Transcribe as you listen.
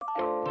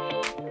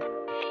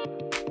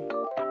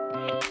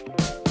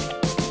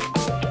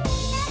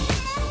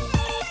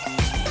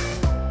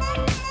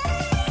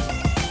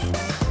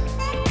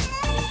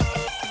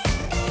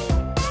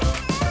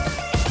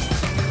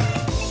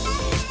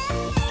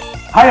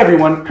Hi,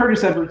 everyone.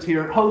 Curtis Edwards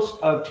here, host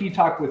of Tea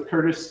Talk with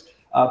Curtis,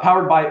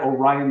 powered by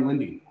Orion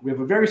Lending. We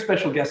have a very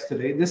special guest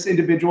today. This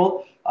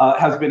individual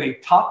has been a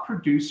top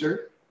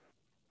producer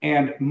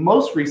and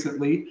most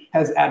recently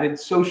has added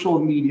social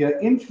media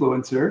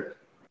influencer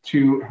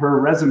to her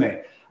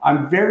resume.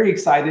 I'm very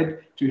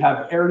excited to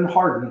have Erin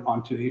Harden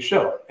on today's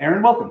show.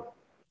 Erin, welcome.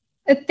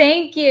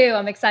 Thank you.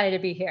 I'm excited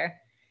to be here.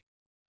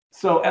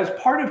 So as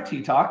part of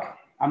Tea Talk,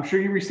 I'm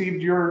sure you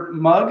received your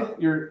mug,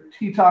 your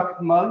Tea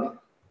Talk mug.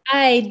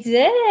 I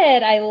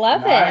did. I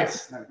love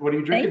Nice. it. What are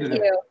you drinking today?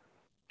 Thank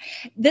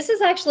you. This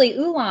is actually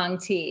oolong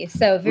tea,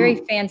 so very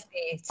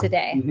fancy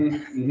today.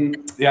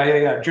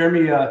 Yeah.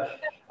 Jeremy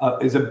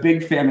is a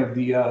big fan of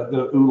the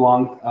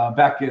oolong.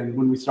 Back in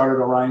when we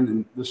started Orion,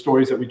 and the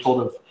stories that we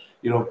told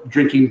of,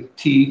 drinking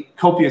tea,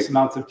 copious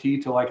amounts of tea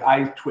to like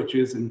eye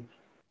twitches and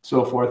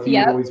so forth. He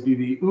would always be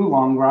the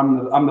oolong, where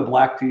I'm the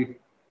black tea.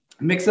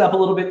 Mix it up a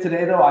little bit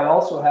today, though. I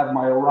also have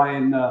my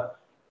Orion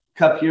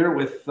cup here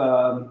with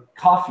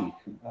coffee,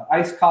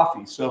 iced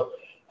coffee. So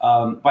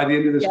by the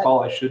end of this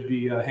call, I should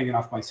be hanging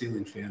off my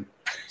ceiling fan.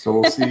 So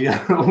we'll see.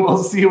 We'll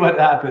see what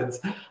happens.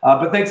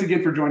 But thanks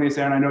again for joining us,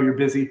 Erin. I know you're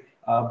busy,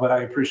 but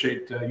I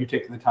appreciate you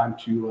taking the time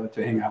to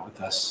hang out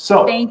with us.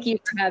 So thank you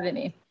for having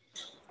me.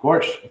 Of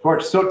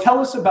course. So tell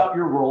us about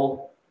your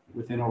role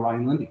within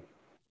Orion Lending.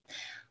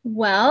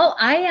 Well,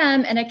 I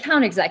am an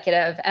account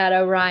executive at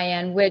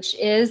Orion, which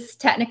is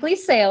technically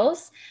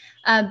sales.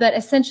 But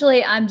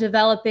essentially, I'm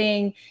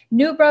developing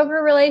new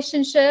broker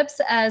relationships,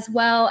 as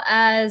well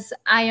as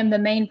I am the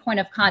main point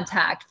of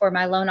contact for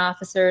my loan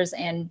officers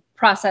and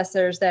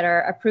processors that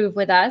are approved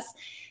with us.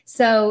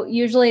 So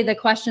usually the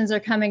questions are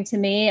coming to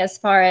me as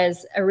far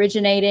as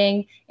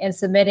originating and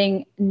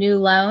submitting new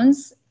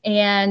loans.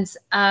 And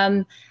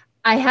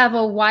I have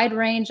a wide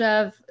range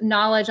of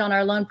knowledge on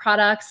our loan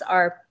products,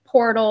 our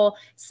portal,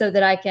 so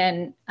that I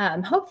can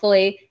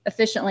hopefully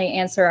efficiently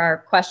answer our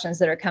questions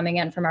that are coming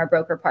in from our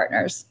broker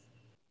partners.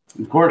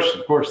 Of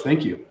course.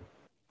 Thank you.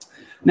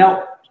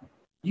 Now,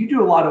 you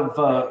do a lot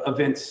of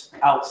events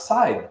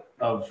outside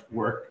of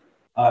work.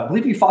 I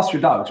believe you foster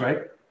dogs,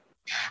 right?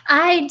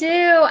 I do.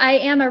 I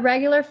am a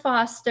regular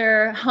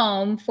foster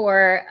home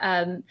for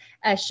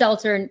a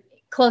shelter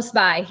close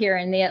by here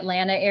in the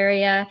Atlanta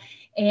area.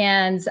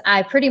 And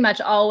I pretty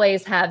much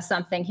always have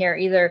something here,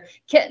 either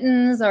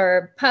kittens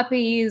or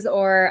puppies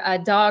or a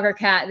dog or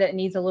cat that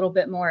needs a little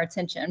bit more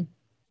attention.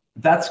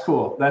 That's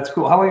cool.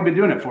 How long have you been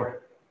doing it for?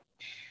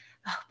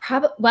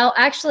 Well,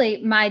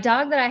 actually, my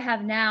dog that I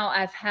have now,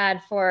 I've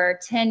had for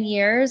 10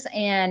 years,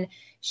 and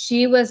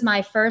she was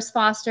my first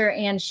foster,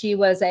 and she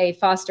was a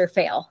foster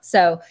fail.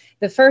 So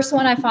the first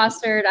one I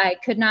fostered, I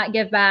could not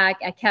give back.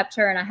 I kept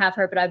her and I have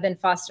her, but I've been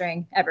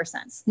fostering ever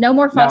since. No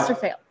more foster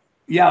fail.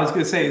 Yeah, I was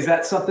going to say, is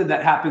that something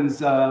that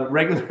happens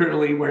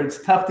regularly where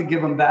it's tough to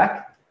give them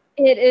back?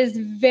 It is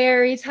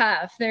very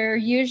tough. There are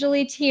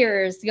usually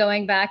tears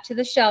going back to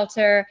the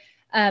shelter.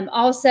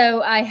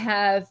 Also, I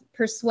have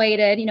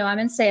persuaded, I'm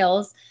in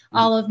sales,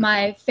 all of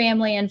my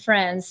family and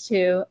friends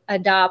to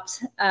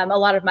adopt a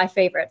lot of my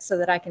favorites so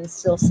that I can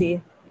still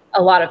see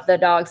a lot of the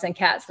dogs and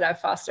cats that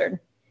I've fostered.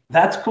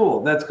 That's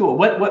cool.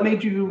 What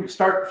made you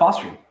start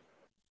fostering?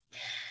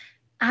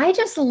 I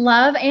just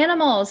love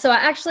animals. So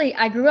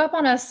I grew up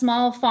on a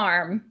small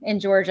farm in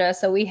Georgia.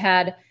 So we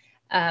had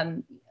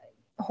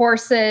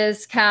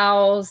horses,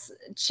 cows,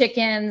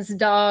 chickens,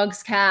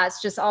 dogs,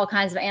 cats, just all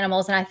kinds of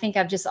animals. And I think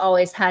I've just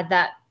always had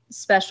that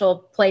special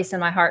place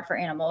in my heart for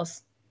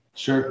animals.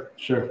 Sure.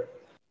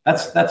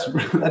 That's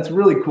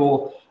really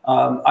cool.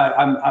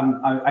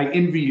 I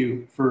envy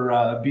you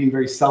for being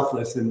very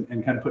selfless and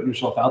kind of putting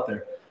yourself out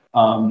there.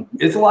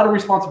 It's a lot of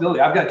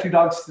responsibility. I've got 2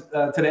 dogs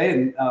today,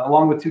 and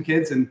along with 2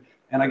 kids, and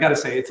I got to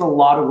say, it's a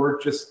lot of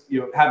work just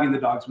having the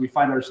dogs. We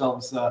find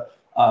ourselves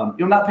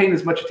not paying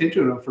as much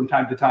attention to them from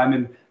time to time,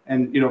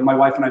 and my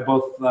wife and I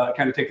both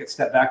kind of take a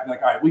step back and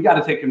like, all right, we got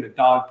to take them to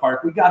dog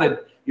park. We got to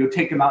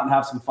take them out and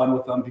have some fun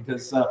with them,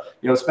 because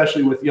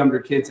especially with younger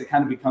kids, it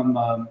kind of become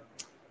a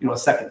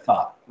second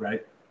thought,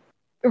 right?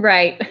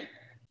 Right.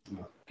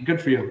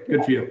 Good for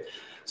you.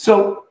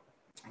 So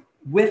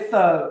with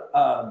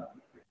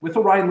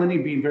Orion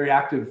Lending being very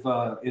active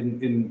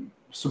in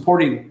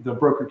supporting the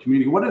broker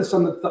community, what are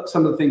some of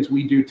the things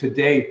we do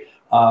today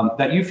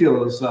that you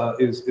feel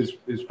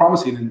is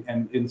promising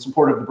and in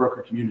support of the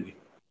broker community?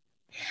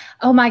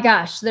 Oh my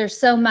gosh, there's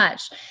so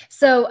much.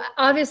 So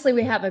obviously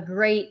we have a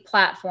great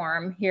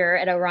platform here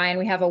at Orion.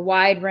 We have a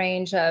wide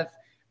range of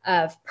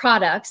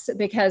products,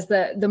 because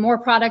the more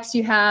products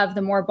you have,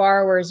 the more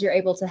borrowers you're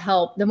able to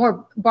help, the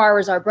more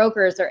borrowers our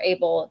brokers are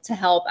able to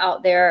help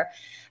out there.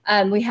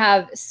 We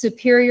have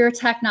superior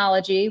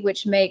technology,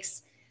 which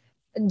makes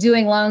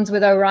doing loans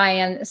with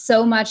Orion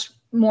so much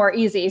more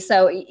easy.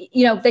 So,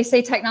 they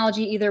say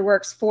technology either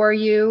works for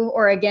you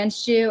or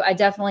against you. I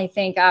definitely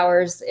think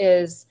ours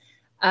is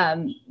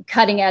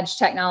cutting edge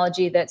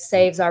technology that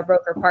saves our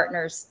broker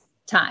partners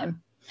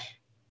time.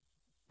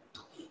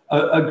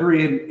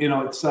 Agreed.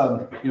 It's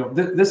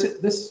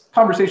this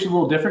conversation is a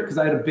little different because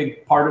I had a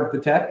big part of the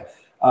tech,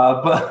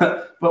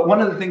 but one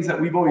of the things that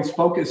we've always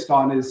focused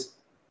on is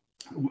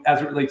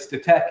as it relates to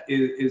tech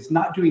is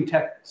not doing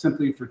tech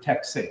simply for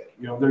tech's sake.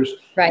 There's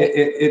Right.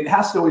 it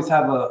has to always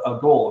have a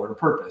goal or a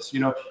purpose.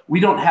 We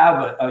don't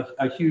have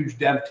a huge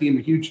dev team,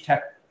 a huge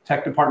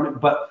tech department,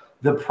 but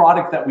the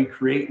product that we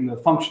create and the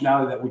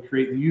functionality that we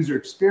create, the user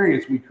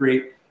experience we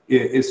create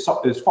is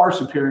far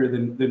superior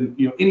than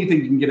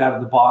anything you can get out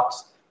of the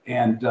box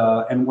and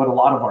what a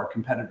lot of our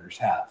competitors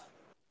have.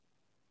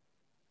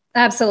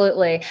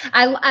 Absolutely.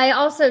 I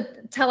also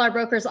tell our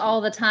brokers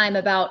all the time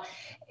about,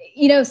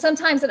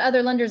 sometimes at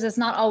other lenders, it's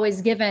not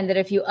always given that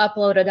if you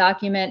upload a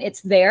document,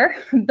 it's there.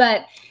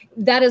 But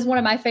that is one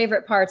of my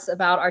favorite parts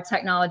about our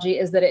technology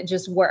is that it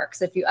just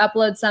works. If you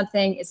upload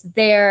something, it's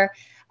there.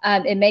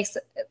 It makes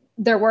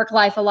their work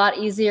life a lot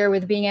easier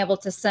with being able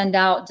to send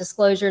out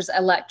disclosures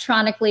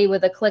electronically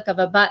with a click of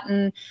a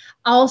button.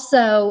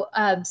 Also,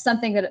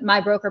 something that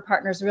my broker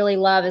partners really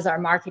love is our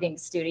marketing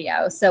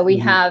studio. So we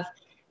have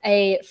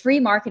a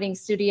free marketing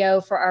studio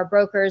for our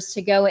brokers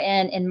to go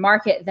in and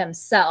market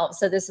themselves.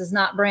 So this is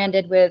not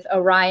branded with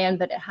Orion,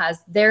 but it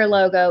has their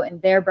logo and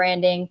their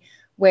branding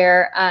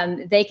where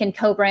they can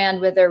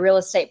co-brand with their real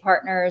estate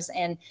partners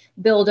and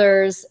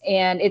builders.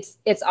 And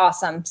it's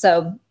awesome.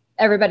 So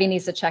everybody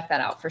needs to check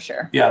that out for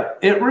sure. Yeah,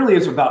 it really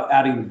is about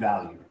adding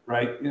value,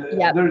 right?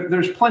 Yep.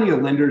 There's plenty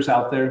of lenders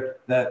out there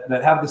that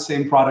have the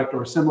same product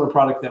or a similar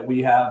product that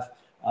we have.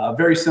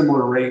 Very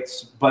similar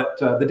rates, but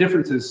the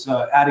difference is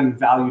adding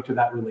value to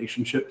that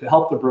relationship to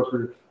help the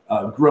broker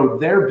grow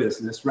their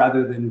business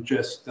rather than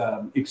just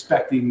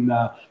expecting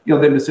them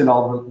to send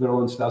all their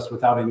own stuff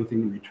without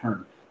anything in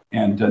return.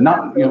 And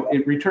not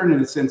in return in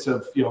the sense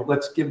of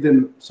let's give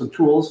them some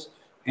tools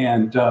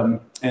and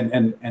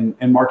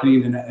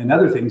marketing and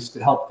other things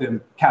to help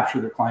them capture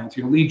their clients.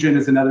 Lead gen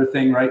is another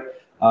thing, right?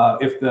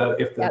 If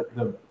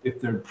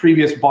the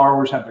previous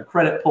borrowers have their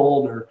credit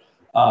pulled or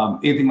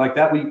anything like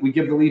that, we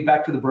give the lead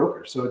back to the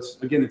broker. So it's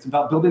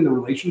about building the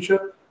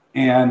relationship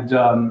and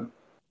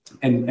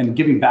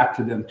giving back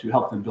to them to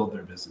help them build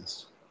their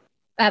business.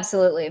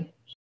 Absolutely.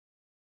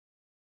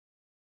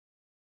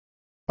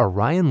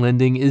 Orion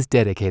Lending is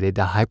dedicated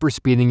to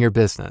hyperspeeding your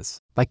business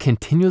by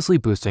continuously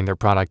boosting their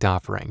product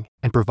offering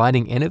and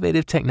providing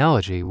innovative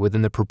technology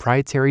within the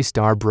proprietary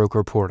Star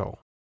Broker portal.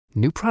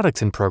 New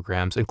products and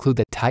programs include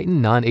the Titan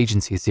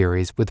Non-Agency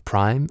series with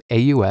Prime,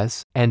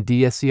 AUS, and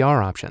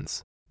DSCR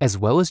options, as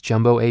well as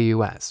Jumbo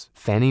AUS,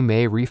 Fannie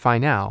Mae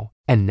Refi Now,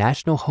 and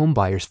National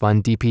Homebuyers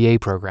Fund DPA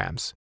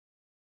programs.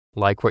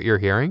 Like what you're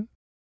hearing?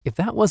 If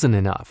that wasn't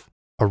enough,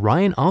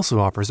 Orion also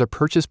offers a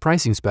purchase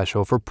pricing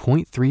special for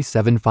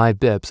 0.375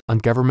 bips on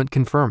government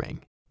confirming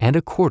and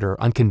a quarter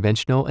on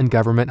conventional and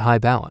government high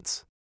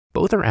balance.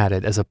 Both are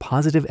added as a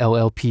positive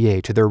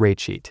LLPA to their rate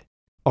sheet.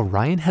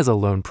 Orion has a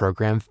loan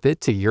program fit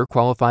to your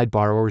qualified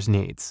borrower's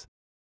needs.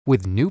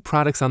 With new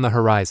products on the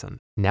horizon,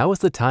 now is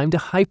the time to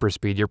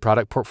hyperspeed your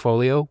product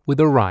portfolio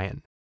with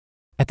Orion.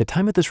 At the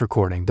time of this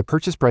recording, the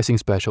purchase pricing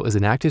special is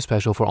an active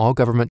special for all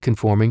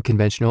government-conforming,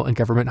 conventional, and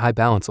government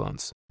high-balance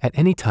loans. At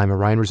any time,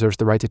 Orion reserves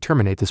the right to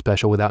terminate the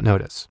special without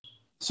notice.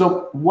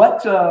 So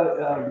what,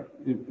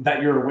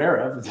 that you're aware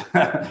of,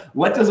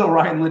 what does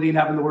Orion Lending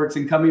have in the works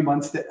in coming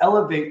months to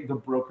elevate the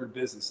broker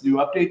business? New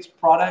updates,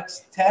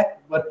 products,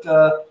 tech? What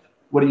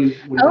do you?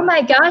 Oh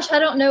my gosh, I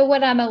don't know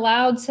what I'm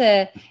allowed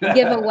to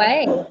give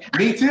away.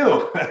 Me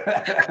too.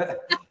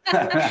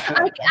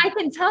 I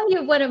can tell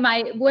you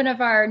one of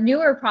our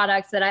newer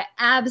products that I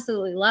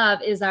absolutely love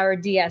is our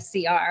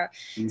DSCR.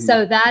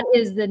 So that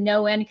is the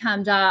no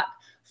income doc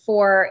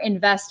for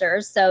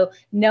investors. So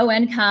no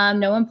income,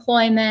 no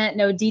employment,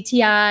 no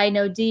DTI,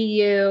 no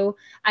DU.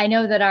 I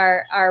know that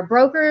our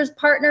brokers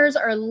partners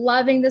are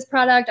loving this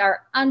product.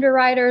 Our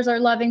underwriters are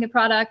loving the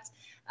product.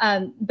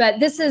 But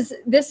this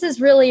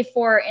is really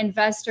for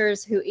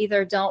investors who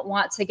either don't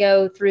want to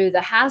go through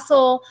the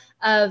hassle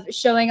of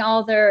showing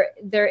all their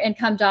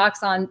income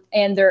docs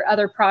and their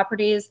other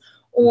properties,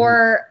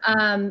 or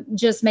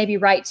just maybe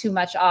write too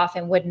much off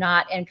and would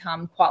not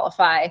income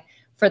qualify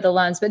for the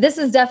loans. But this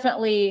is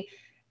definitely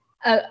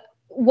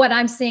what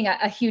I'm seeing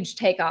a huge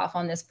takeoff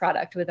on this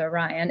product with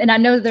Orion. And I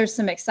know there's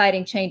some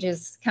exciting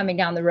changes coming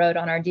down the road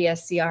on our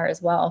DSCR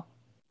as well.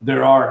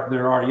 There are.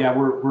 Yeah,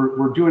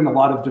 we're doing a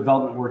lot of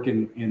development work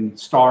in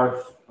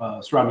STAR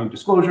surrounding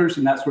disclosures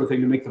and that sort of thing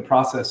to make the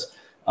process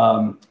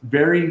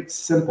very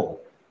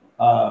simple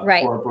for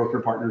our broker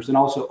partners, and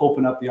also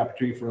open up the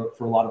opportunity for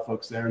a lot of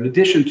folks there, in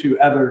addition to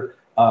other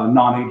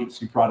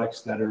non-agency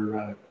products that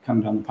are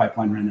coming down the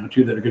pipeline right now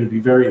too, that are going to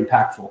be very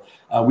impactful.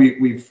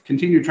 We've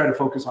continued to try to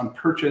focus on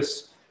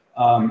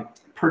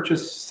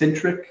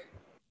purchase-centric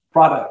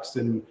products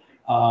and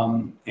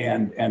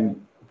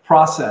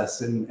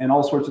process and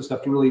all sorts of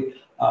stuff to really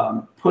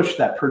push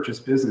that purchase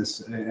business.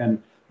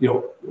 And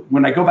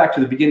when I go back to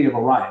the beginning of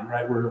Orion,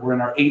 right, we're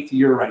in our 8th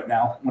year right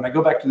now. When I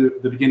go back to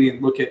the beginning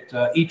and look at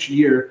each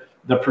year,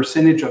 the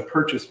percentage of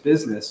purchase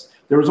business,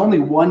 there was only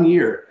one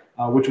year,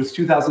 which was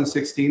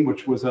 2016,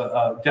 which was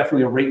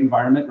definitely a rate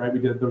environment, right?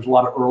 There was a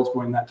lot of IRRRLs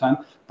going that time,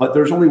 but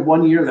there's only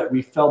one year that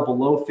we fell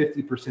below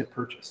 50%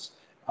 purchase,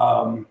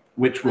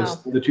 which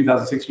was the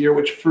 2006 year,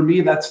 which for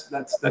me, that's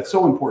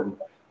so important.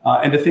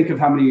 And to think of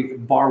how many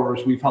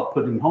borrowers we've helped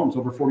put in homes,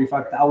 over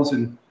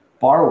 45,000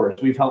 borrowers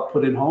we've helped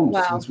put in homes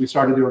since we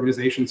started the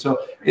organization. So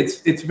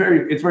it's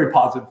very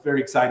positive,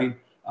 very exciting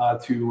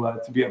to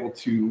be able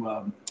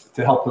to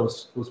help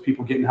those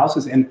people get in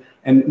houses. And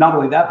not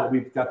only that, but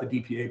we've got the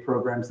DPA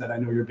programs that I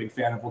know you're a big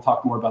fan of. We'll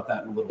talk more about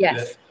that in a little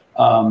bit.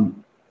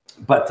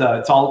 But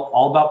it's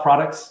all about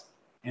products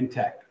and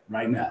tech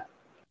right now.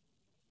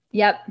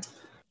 Yep.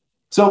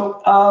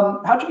 So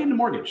how'd you get into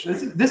mortgage?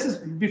 This is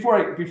before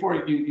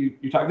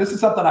you talk. This is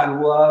something I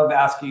love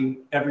asking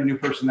every new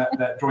person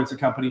that joins the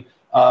company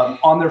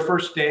on their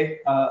first day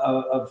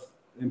of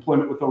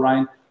employment with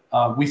Orion.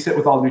 We sit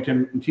with all the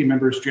new team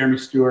members: Jeremy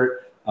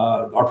Stewart,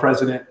 our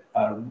president,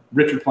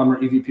 Richard Plummer,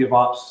 EVP of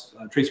Ops,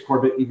 Tracy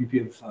Corbett,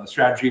 EVP of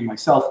Strategy, and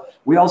myself.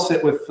 We all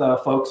sit with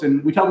folks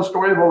and we tell the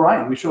story of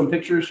Orion. We show them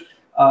pictures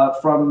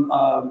from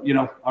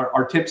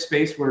our tip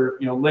space where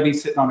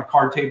Lenny's sitting on a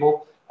card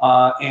table.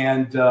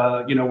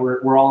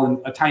 We're all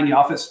in a tiny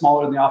office,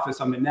 smaller than the office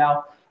I'm in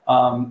now.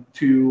 And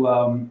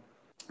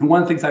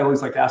one of the things I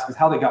always like to ask is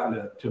how they got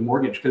into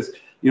mortgage, because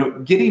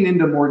getting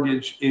into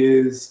mortgage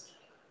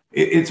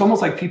it's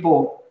almost like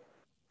people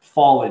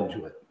fall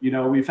into it.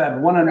 We've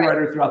had one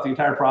underwriter throughout the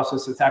entire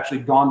process that's actually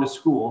gone to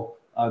school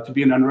to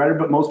be an underwriter,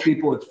 but most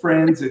people, it's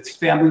friends, it's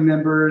family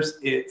members,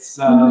 it's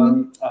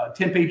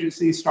temp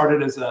agency.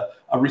 Started as a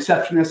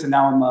receptionist, and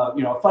now I'm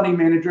a funding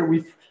manager.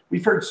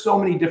 We've heard so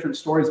many different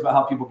stories about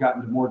how people got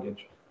into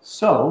mortgage.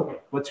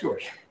 So what's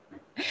yours?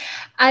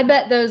 I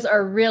bet those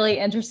are really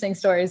interesting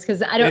stories,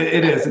 because I don't.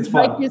 It is. It's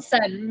fun. Like you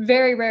said,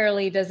 very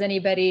rarely does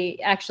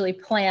anybody actually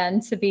plan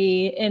to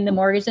be in the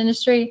mortgage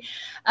industry.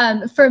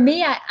 For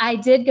me, I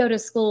did go to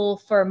school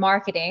for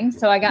marketing,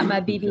 so I got my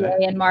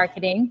BBA in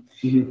marketing,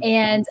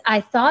 and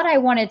I thought I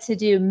wanted to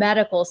do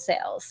medical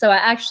sales. So I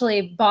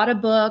actually bought a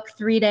book,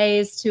 3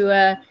 days to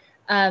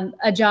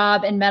a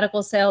job in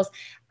medical sales.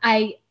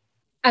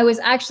 I was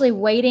actually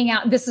waiting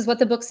out. This is what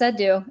the book said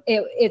do.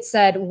 It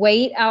said,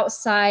 wait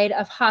outside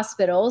of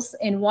hospitals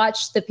and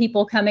watch the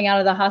people coming out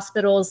of the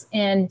hospitals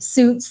in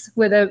suits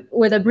with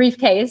a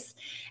briefcase,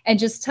 and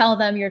just tell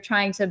them you're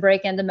trying to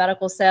break into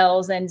medical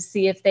sales and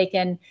see if they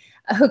can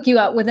hook you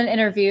up with an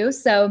interview.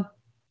 So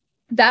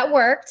that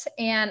worked.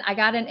 And I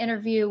got an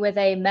interview with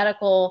a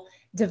medical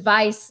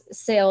device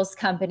sales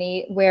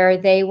company where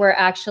they were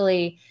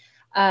actually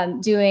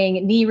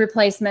doing knee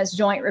replacements,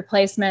 joint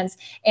replacements.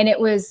 And it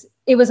was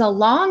a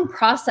long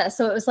process.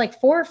 So it was like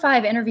 4 or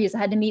 5 interviews. I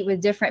had to meet with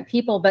different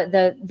people, but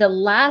the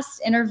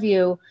last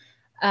interview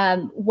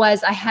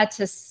was I had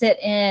to sit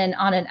in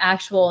on an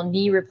actual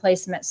knee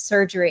replacement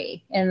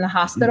surgery in the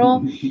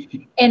hospital.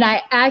 And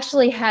I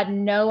actually had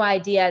no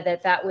idea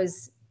that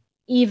was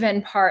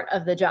even part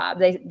of the job.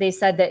 They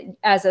said that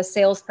as a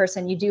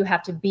salesperson, you do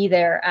have to be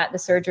there at the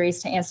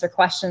surgeries to answer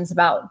questions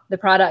about the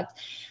product.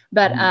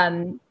 But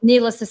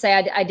needless to say,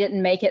 I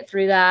didn't make it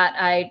through that.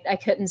 I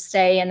couldn't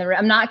stay in the room.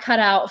 I'm not cut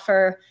out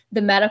for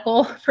the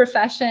medical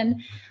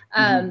profession.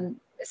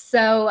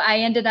 So I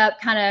ended up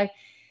kind of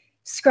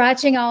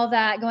scratching all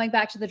that, going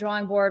back to the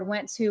drawing board,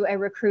 went to a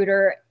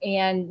recruiter,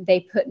 and they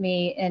put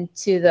me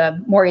into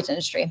the mortgage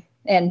industry.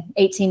 And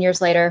 18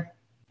 years later,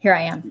 here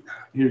I am.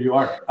 Here you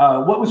are.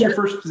 What was your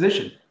first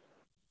position?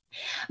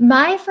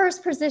 My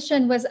first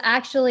position was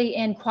actually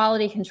in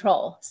quality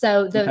control.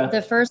 So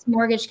the first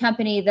mortgage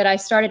company that I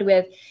started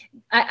with,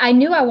 I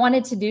knew I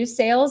wanted to do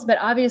sales, but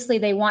obviously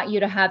they want you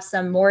to have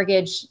some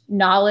mortgage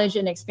knowledge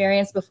and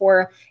experience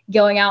before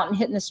going out and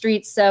hitting the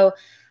streets. So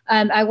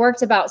I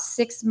worked about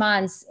 6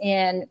 months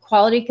in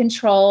quality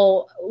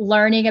control,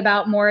 learning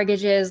about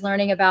mortgages,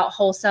 learning about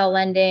wholesale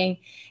lending,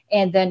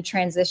 and then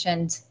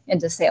transitioned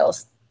into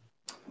sales.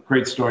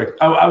 Great story.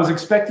 I was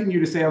expecting you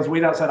to say I was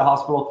waiting outside a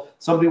hospital.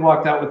 Somebody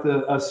walked out with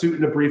a suit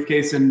and a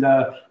briefcase, and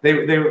they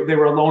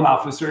were a loan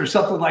officer or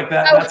something like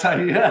that. Oh. That's how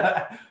you.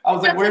 I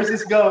was like, "Where's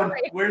this going?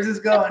 Where's this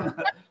going?"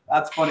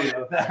 That's funny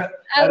though. That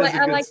is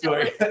a good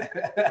story.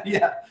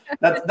 Yeah,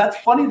 that's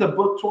funny. The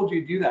book told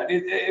you to do that.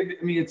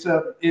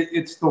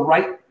 It's the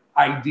right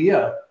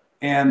idea,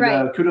 and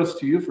kudos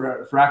to you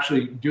for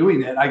actually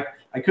doing it.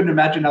 I couldn't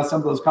imagine how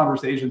some of those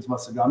conversations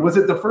must have gone. Was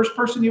it the first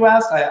person you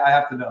asked? I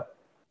have to know.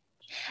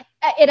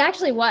 It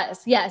actually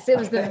was. Yes, it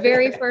was the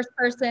very first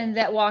person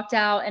that walked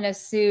out in a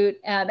suit.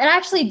 And I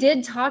actually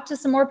did talk to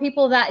some more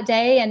people that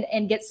day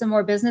and get some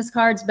more business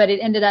cards, but it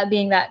ended up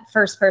being that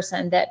first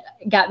person that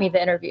got me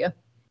the interview.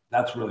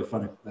 That's really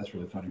funny.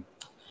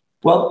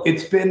 Well,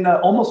 it's been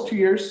almost 2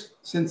 years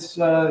since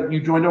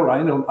you joined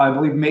Orion. I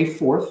believe May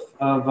 4th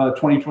of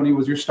 2020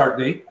 was your start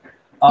date.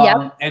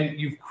 And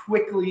you've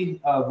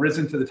quickly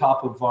risen to the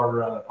top of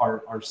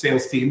our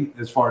sales team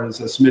as far as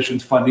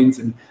submissions, fundings,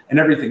 and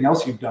everything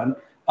else you've done.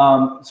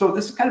 So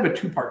this is kind of a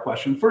 2-part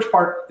question. First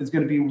part is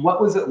going to be,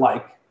 what was it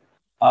like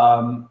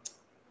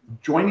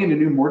joining a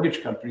new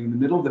mortgage company in the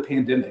middle of the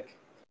pandemic?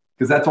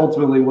 Because that's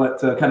ultimately what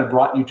kind of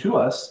brought you to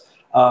us.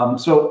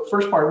 So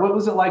first part, what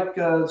was it like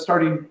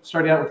starting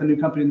out with a new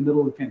company in the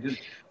middle of the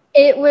pandemic?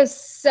 It was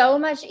so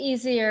much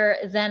easier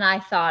than I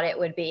thought it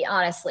would be,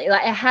 honestly.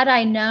 Like, had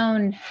I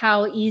known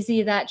how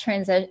easy that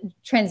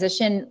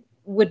transition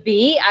would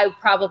be. I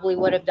probably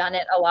would have done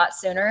it a lot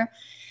sooner.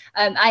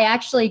 I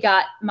actually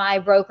got my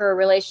broker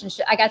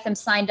relationship. I got them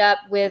signed up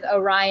with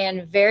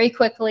Orion very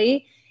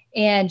quickly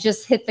and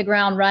just hit the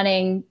ground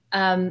running.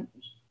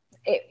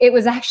 It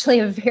was actually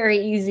a very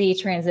easy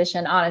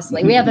transition,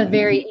 honestly. We have a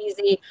very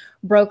easy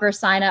broker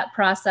sign up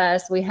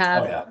process. We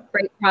have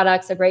great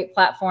products, a great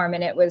platform,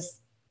 and it was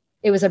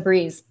a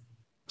breeze.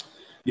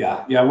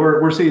 Yeah,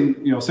 we're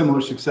seeing similar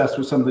success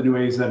with some of the new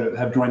A's that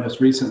have joined us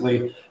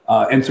recently,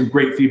 and some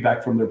great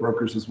feedback from their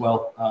brokers as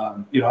well.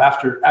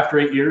 After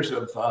 8 years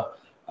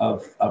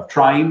of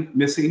trying,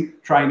 missing,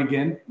 trying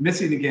again,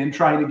 missing again,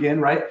 trying again,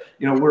 right?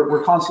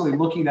 We're constantly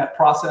looking at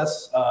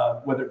process,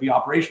 whether it be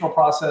operational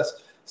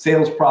process,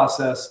 sales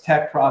process,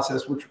 tech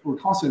process, which we're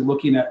constantly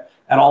looking at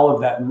all of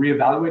that and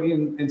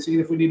reevaluating and seeing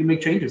if we need to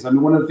make changes. I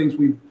mean, one of the things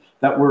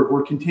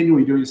we're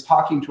continually doing is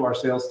talking to our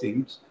sales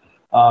teams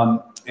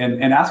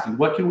and asking,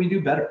 what can we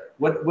do better?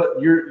 What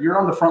you're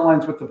on the front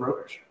lines with the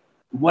brokers.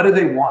 What do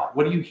they want?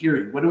 What are you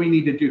hearing? What do we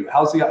need to do?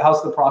 How's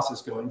the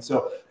process going?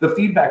 So the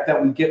feedback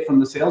that we get from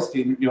the sales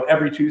team,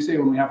 every Tuesday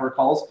when we have our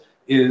calls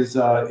is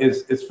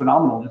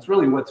phenomenal. And it's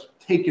really what's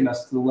taken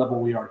us to the level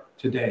we are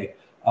today,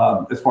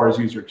 as far as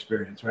user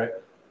experience, right?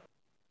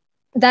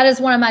 That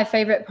is one of my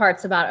favorite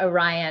parts about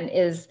Orion,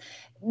 is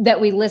that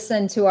we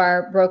listen to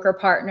our broker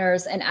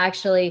partners and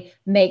actually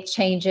make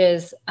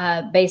changes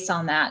based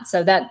on that.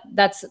 So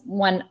that's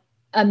one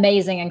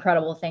amazing,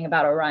 incredible thing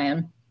about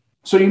Orion.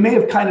 So you may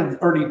have kind of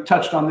already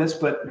touched on this,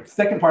 but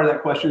second part of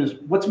that question is,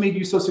 what's made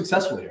you so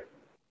successful here?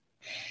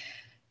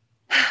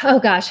 Oh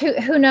gosh,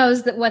 who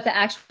knows what the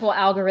actual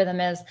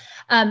algorithm is?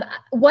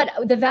 What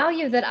the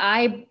value that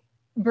I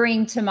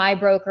bring to my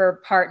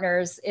broker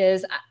partners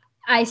is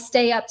I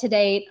stay up to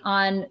date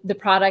on the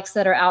products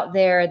that are out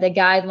there, the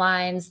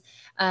guidelines.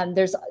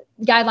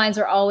 Guidelines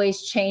are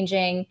always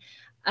changing.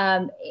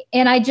 And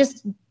I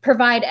just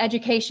provide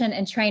education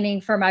and training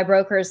for my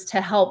brokers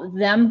to help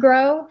them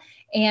grow.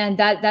 And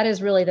that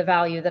is really the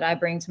value that I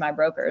bring to my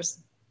brokers.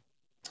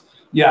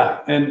 Yeah.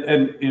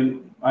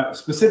 And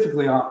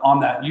specifically on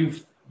that,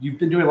 you've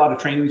been doing a lot of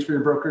trainings for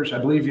your brokers. I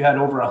believe you had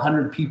over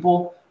 100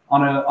 people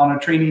on a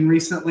training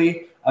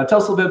recently. Tell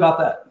us a little bit about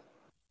that.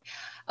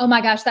 Oh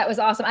my gosh, that was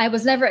awesome. I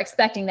was never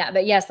expecting that,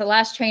 but yes, the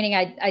last training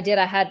I did,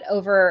 I had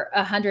over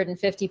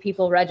 150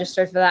 people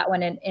registered for that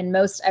one, and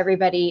most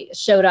everybody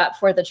showed up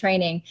for the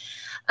training.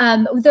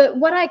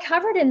 What I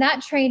covered in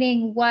that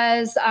training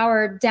was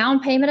our down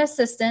payment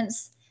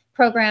assistance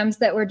programs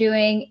that we're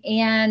doing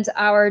and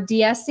our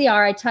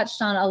DSCR. I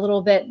touched on a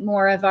little bit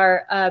more of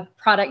our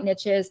product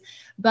niches,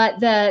 but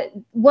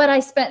what I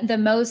spent the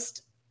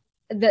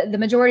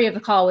majority of the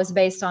call was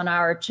based on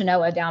our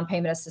Chenoa down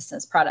payment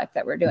assistance product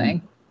that we're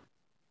doing.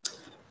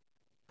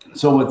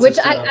 So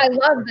I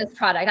love this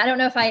product. I don't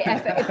know if we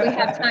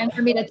have time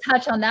for me to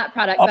touch on that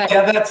product. Oh, but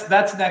yeah,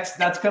 that's next.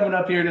 That's coming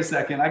up here in a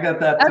second. I got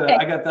that. Okay.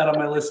 I got that on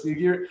my list.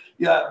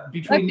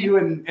 Between you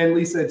and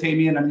Lisa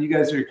Tamian, I mean, you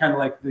guys are kind of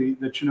like the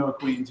Chenoa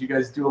queens. You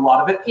guys do a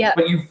lot of it. Yeah.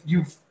 But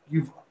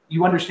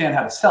you understand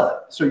how to sell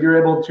it, so you're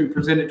able to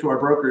present it to our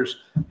brokers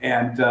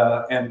and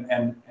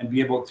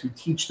be able to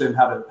teach them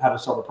how to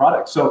sell the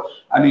product. So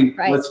I mean,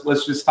 right.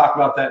 Let's just talk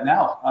about that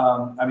now.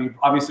 I mean,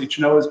 obviously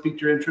Chenoa has piqued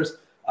your interest.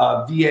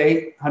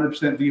 VA,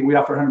 100% VA. We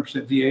offer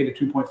 100% VA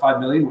to 2.5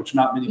 million, which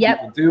not many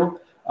people do.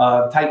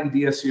 Titan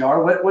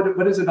DSCR.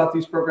 What is it about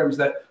these programs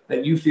that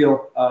you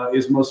feel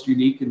is most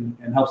unique and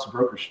helps the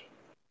brokers?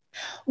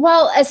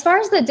 Well, as far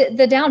as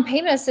the down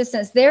payment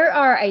assistance, there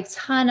are a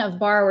ton of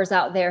borrowers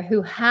out there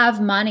who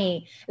have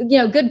money,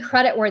 good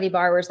credit-worthy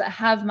borrowers that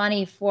have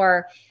money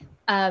for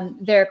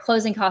their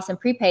closing costs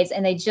and prepaids,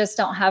 and they just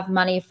don't have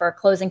money for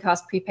closing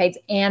costs, prepaids,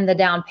 and the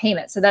down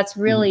payment. So that's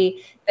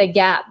really the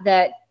gap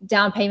that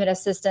down payment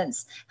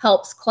assistance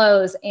helps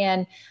close.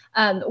 And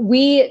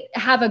we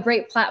have a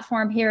great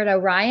platform here at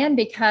Orion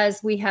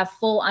because we have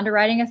full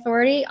underwriting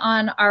authority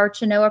on our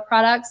Chenoa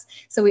products.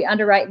 So we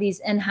underwrite these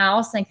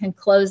in-house and can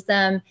close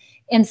them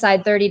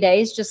inside 30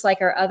 days, just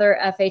like our other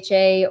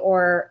FHA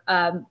or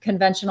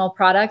conventional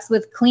products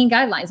with clean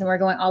guidelines. And we're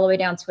going all the way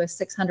down to a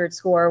 600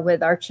 score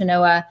with our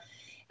Chenoa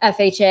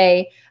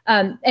FHA.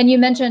 And you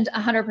mentioned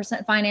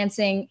 100%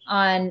 financing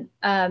on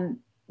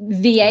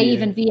VA,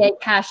 even VA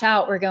cash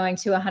out, we're going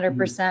to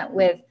 100%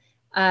 with,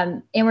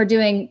 and we're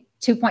doing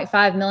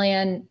 2.5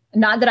 million.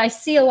 Not that I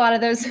see a lot of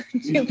those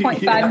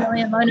 2.5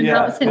 million loan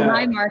amounts in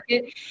my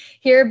market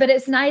here, but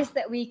it's nice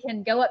that we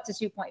can go up to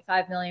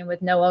 2.5 million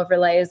with no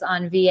overlays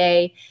on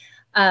VA.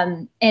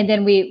 And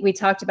then we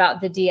talked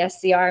about the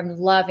DSCR. I'm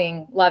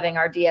loving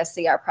our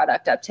DSCR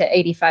product up to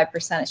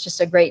 85%. It's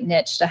just a great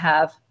niche to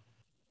have.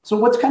 So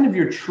what's kind of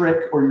your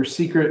trick or your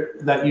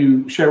secret that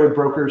you share with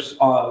brokers,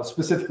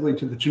 specifically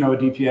to the Chenoa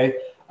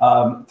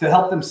DPA, to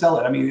help them sell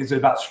it? I mean, is it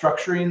about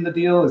structuring the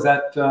deal? Is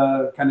that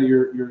kind of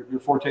your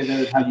forte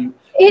there? How you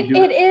do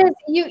it? It is.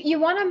 You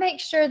want to make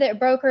sure that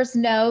brokers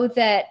know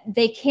that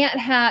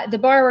the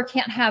borrower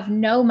can't have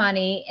no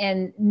money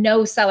and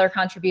no seller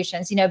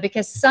contributions,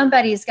 because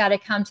somebody's got to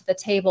come to the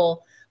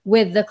table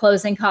with the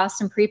closing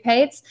costs and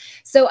prepaids.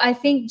 So I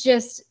think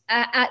just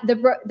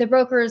the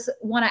brokers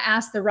want to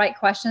ask the right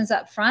questions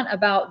up front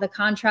about the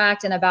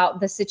contract and about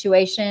the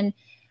situation,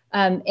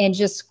 and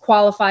just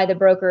qualify the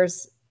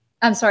borrowers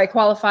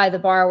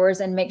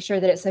and make sure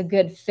that it's a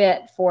good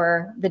fit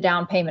for the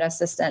down payment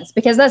assistance,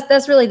 because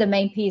that's really the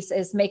main piece,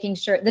 is making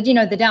sure that,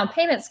 the down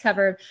payment's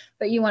covered,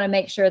 but you want to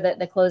make sure that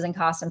the closing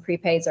costs and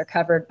prepaids are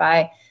covered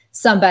by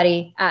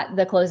somebody at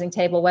the closing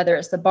table, whether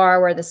it's the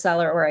borrower, the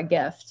seller, or a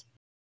gift.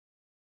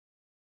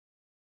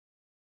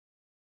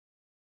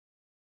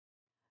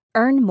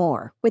 Earn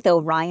more with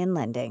Orion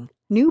Lending.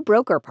 New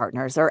broker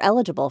partners are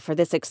eligible for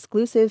this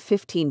exclusive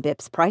 15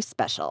 bips price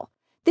special.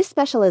 This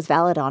special is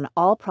valid on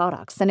all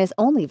products and is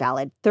only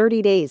valid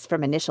 30 days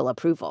from initial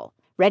approval.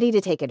 Ready to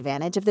take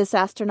advantage of this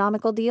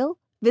astronomical deal?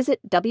 Visit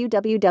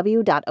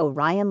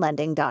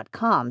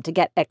www.orionlending.com to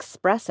get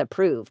express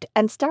approved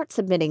and start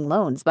submitting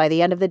loans by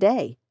the end of the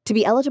day. To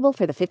be eligible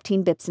for the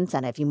 15 bips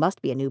incentive, you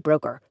must be a new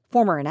broker.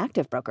 Former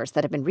inactive brokers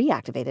that have been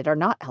reactivated are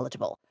not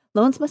eligible.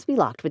 Loans must be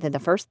locked within the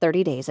first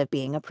 30 days of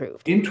being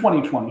approved. In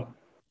 2020,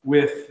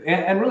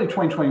 and really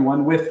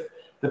 2021, with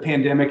the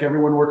pandemic,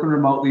 everyone working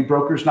remotely,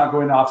 brokers not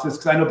going to offices,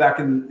 because I know back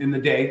in the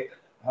day,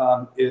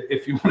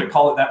 if you want to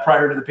call it that,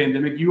 prior to the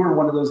pandemic, you were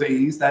one of those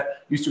AEs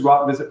that used to go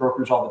out and visit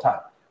brokers all the time.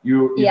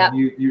 You're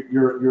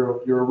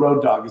a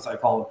road dog, as I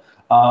call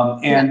them.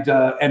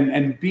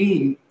 And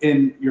being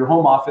in your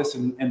home office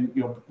and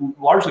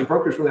largely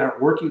brokers really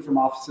aren't working from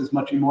offices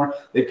much anymore.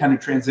 They've kind of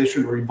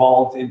transitioned or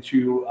evolved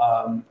into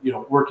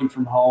working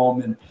from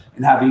home and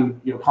having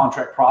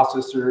contract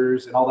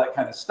processors and all that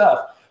kind of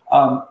stuff.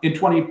 In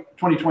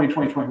 2020,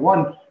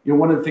 2021,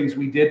 one of the things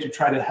we did to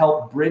try to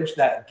help bridge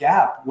that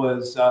gap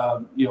was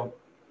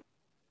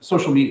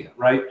social media,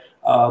 right?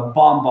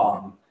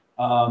 BombBomb.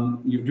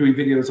 You're doing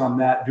videos on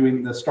that,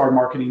 doing the Star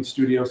Marketing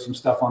Studio, some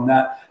stuff on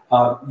that.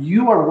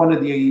 You are one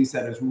of the AEs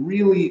that has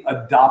really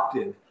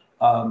adopted,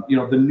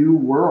 the new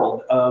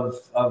world of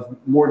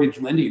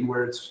mortgage lending,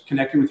 where it's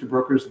connecting with your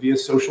brokers via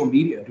social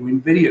media,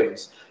 doing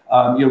videos,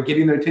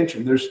 getting their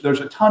attention. There's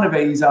a ton of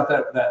AEs out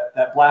there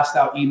that blast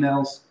out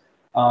emails.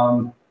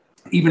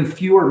 Even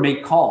fewer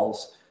make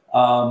calls.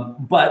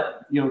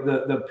 But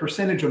the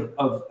percentage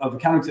of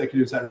account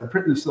executives that are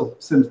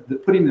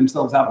putting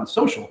themselves out on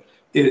social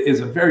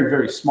is a very,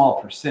 very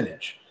small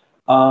percentage.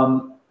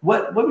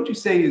 What would you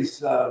say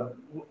is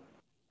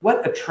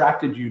what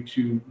attracted you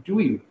to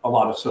doing a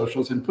lot of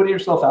socials and putting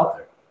yourself out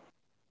there?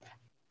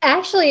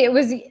 Actually, it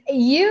was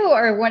you,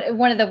 or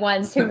one of the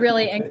ones who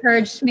really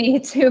encouraged me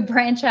to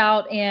branch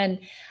out and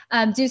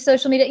do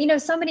social media.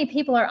 So many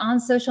people are on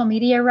social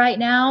media right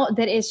now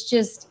that it's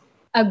just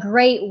a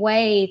great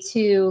way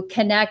to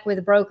connect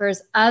with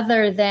brokers,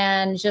 other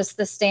than just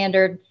the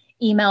standard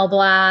email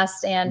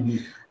blast.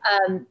 And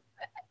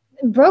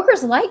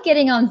brokers like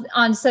getting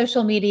on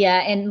social media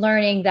and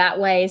learning that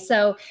way.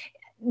 So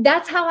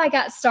that's how I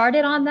got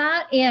started on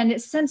that. And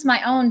since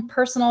my own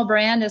personal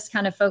brand is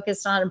kind of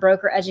focused on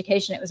broker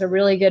education, it was a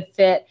really good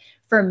fit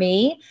for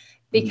me,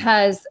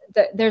 because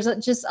there's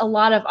just a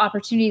lot of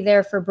opportunity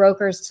there for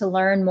brokers to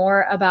learn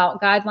more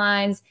about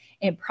guidelines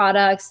and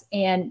products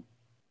and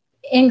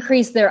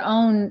increase their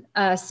own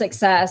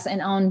success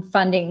and own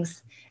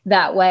fundings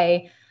that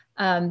way.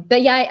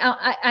 But yeah,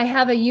 I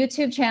have a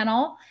YouTube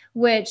channel,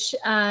 which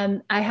I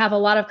have a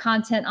lot of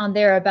content on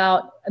there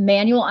about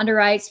manual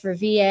underwrites for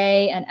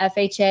VA and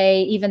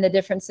FHA, even the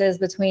differences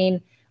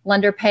between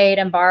lender paid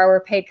and borrower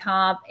paid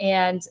comp,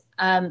 and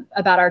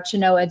about our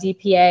Chenoa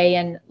DPA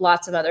and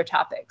lots of other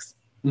topics.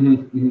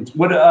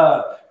 What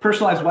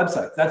personalized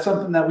website? That's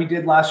something that we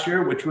did last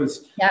year, which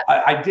was,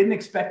 I didn't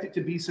expect it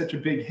to be such a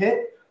big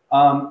hit,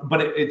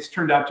 but it's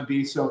turned out to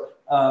be. So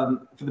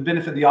for the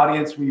benefit of the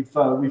audience, we've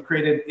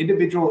created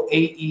individual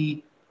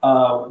AE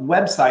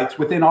websites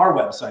within our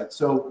website.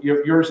 So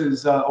yours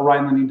is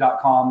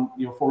orionlending.com,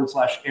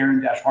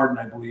 /Erin-Harden,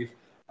 I believe.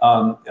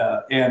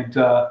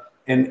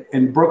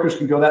 And brokers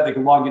can go that. They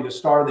can log into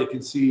Star. They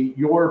can see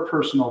your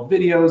personal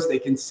videos. They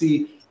can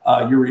see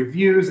your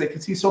reviews. They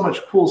can see so much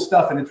cool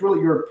stuff. And it's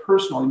really your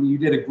personal. I mean, you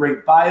did a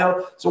great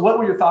bio. So what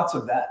were your thoughts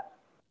of that?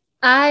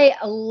 I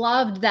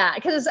loved that,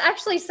 because it's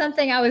actually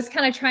something I was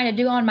kind of trying to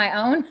do on my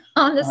own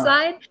on the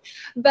side.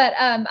 But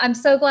I'm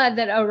so glad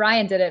that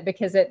Orion did it,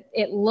 because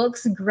it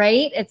looks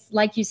great. It's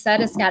like you said,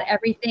 it's got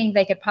everything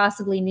they could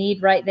possibly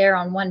need right there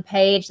on one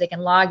page. They can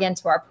log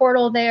into our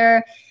portal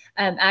there,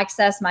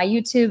 access my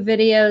YouTube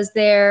videos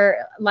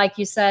there. Like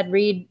you said,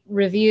 read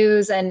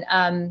reviews, and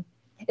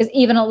it's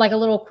even like a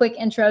little quick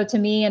intro to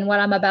me and what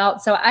I'm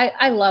about. So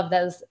I love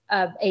those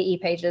AE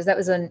pages. That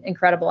was an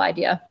incredible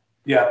idea.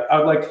 Yeah, I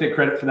would like to take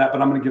credit for that,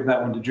 but I'm going to give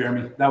that one to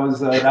Jeremy. That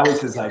was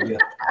his idea.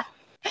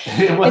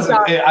 It wasn't.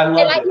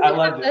 I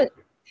loved it.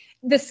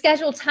 The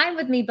schedule time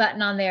with me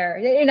button on there,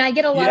 and I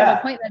get a lot of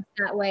appointments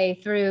that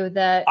way through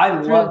the. I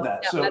love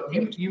that. So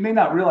you may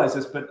not realize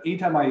this, but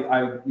anytime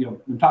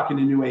I'm talking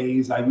to new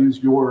AEs, I use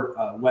your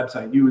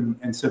website. You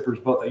and Sippers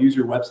both. I use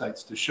your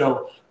websites to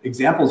show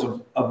examples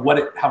of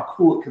how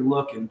cool it can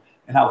look and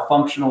and how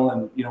functional,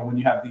 and when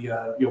you have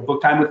the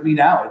book time with me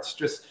now, it's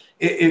just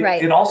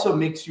it also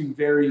makes you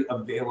very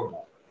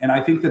available. And I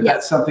think that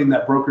that's something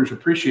that brokers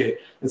appreciate.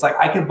 It's like,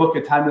 I can book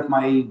a time with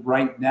my aide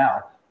right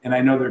now, and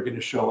I know they're going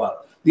to show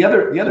up. The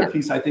other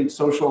piece, I think,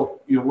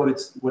 social, what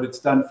it's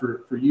done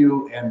for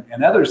you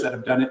and others that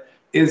have done it,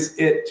 is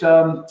it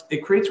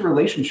creates a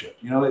relationship.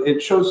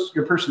 It shows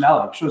your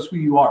personality, it shows who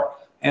you are.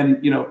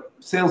 And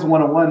sales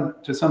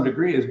 101 to some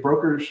degree is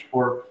brokers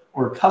or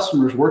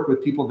customers work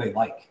with people they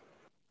like.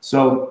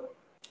 So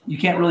you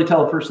can't really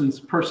tell a person's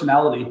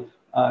personality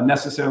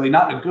necessarily,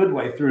 not in a good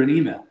way, through an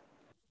email.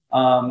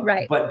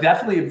 But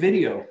definitely a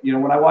video.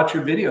 When I watch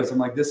your videos, I'm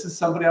like, this is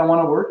somebody I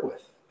want to work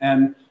with.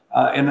 And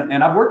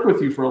I've worked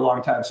with you for a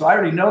long time, so I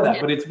already know that.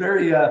 But it's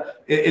very,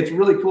 it's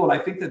really cool, and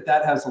I think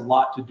that has a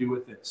lot to do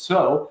with it.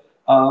 So,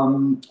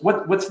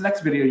 what's the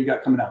next video you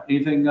got coming out?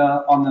 Anything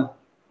on the?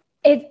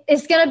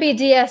 It's going to be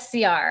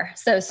DSCR.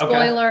 So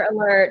spoiler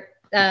alert.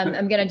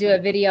 I'm going to do a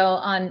video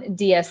on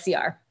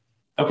DSCR.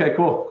 Okay,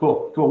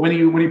 cool. When do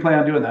you plan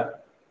on doing that?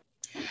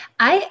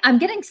 I'm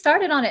getting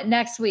started on it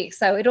next week,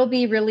 so it'll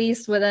be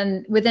released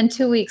within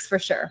 2 weeks for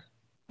sure.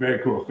 Very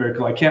cool.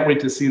 I can't wait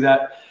to see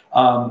that.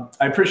 I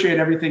appreciate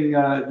everything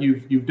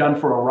you've done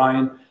for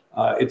Orion.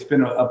 It's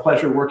been a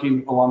pleasure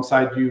working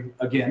alongside you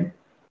again.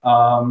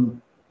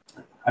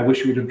 I wish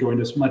you would have joined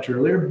us much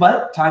earlier,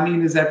 but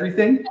timing is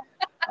everything.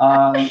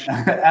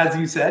 As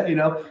you said,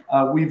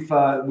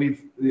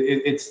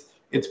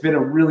 it's been a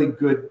really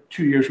good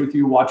 2 years with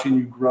you, watching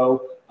you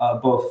grow,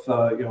 both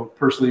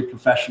personally,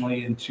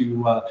 professionally,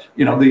 into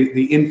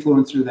the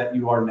influencer that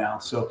you are now.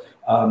 So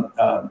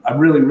I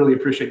really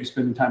appreciate you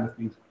spending time with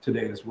me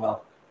today as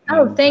well.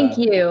 Oh, thank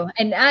you.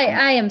 And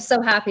I am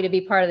so happy to be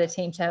part of the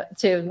team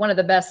too. One of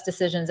the best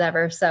decisions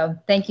ever. So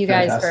thank you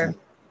guys for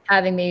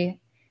having me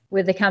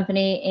with the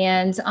company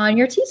and on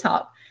your Tea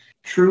Talk.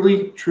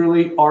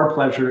 Truly our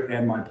pleasure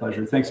and my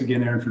pleasure. Thanks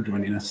again, Erin, for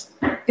joining us.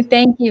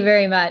 Thank you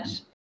very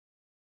much.